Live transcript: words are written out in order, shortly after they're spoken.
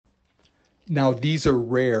Now, these are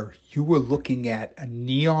rare. You were looking at a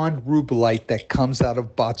neon rubellite that comes out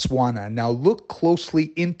of Botswana. Now, look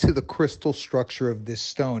closely into the crystal structure of this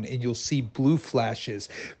stone, and you'll see blue flashes,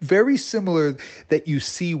 very similar that you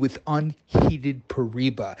see with unheated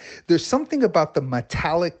Pariba. There's something about the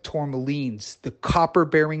metallic tourmalines, the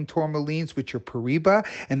copper-bearing tourmalines, which are Pariba,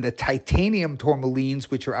 and the titanium tourmalines,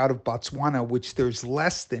 which are out of Botswana, which there's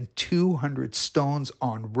less than 200 stones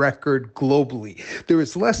on record globally. There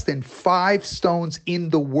is less than 5 stones in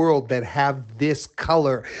the world that have this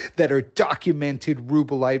color that are documented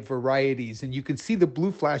rubellite varieties, and you can see the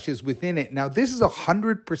blue flashes within it. Now, this is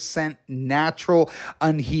 100% natural,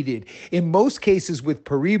 unheated. In most cases with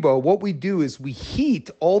Pariba, what we do is we heat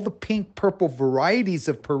all the pink purple varieties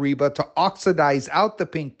of Pariba to oxidize out the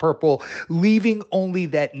pink purple, leaving only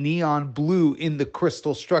that neon blue in the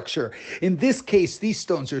crystal structure. In this case, these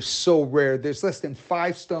stones are so rare. There's less than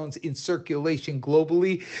 5 stones in circulation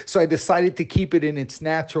globally, so I decided to keep it in its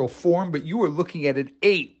natural form, but you are looking at an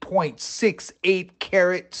 8.68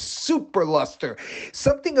 carat super luster.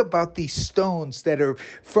 Something about these stones that are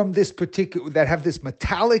from this particular, that have this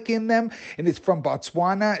metallic in them, and it's from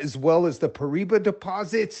Botswana as well as the Pariba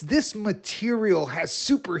deposits. This material has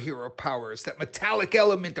superhero powers, that metallic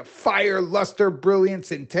element of fire, luster,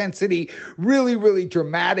 brilliance, intensity, really, really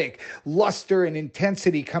dramatic luster and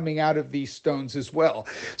intensity coming out of these stones as well.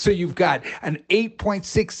 So you've got an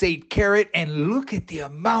 8.68 carat, and look at the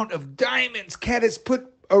amount of diamonds Kat has put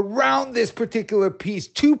around this particular piece.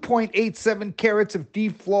 2.87 carats of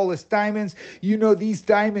deep flawless diamonds. You know, these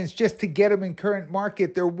diamonds, just to get them in current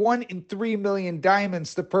market, they're 1 in 3 million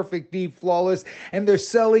diamonds, the perfect deep flawless, and they're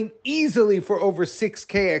selling easily for over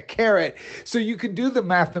 6K a carat. So you can do the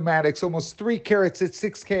mathematics, almost 3 carats at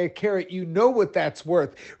 6K a carat. You know what that's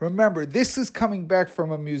worth. Remember, this is coming back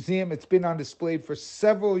from a museum. It's been on display for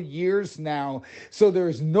several years now, so there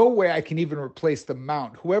is no way I can even replace the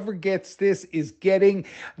mount. Whoever gets this is getting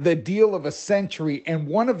the deal of a century and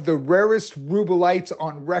one of the rarest rubellites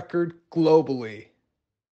on record globally.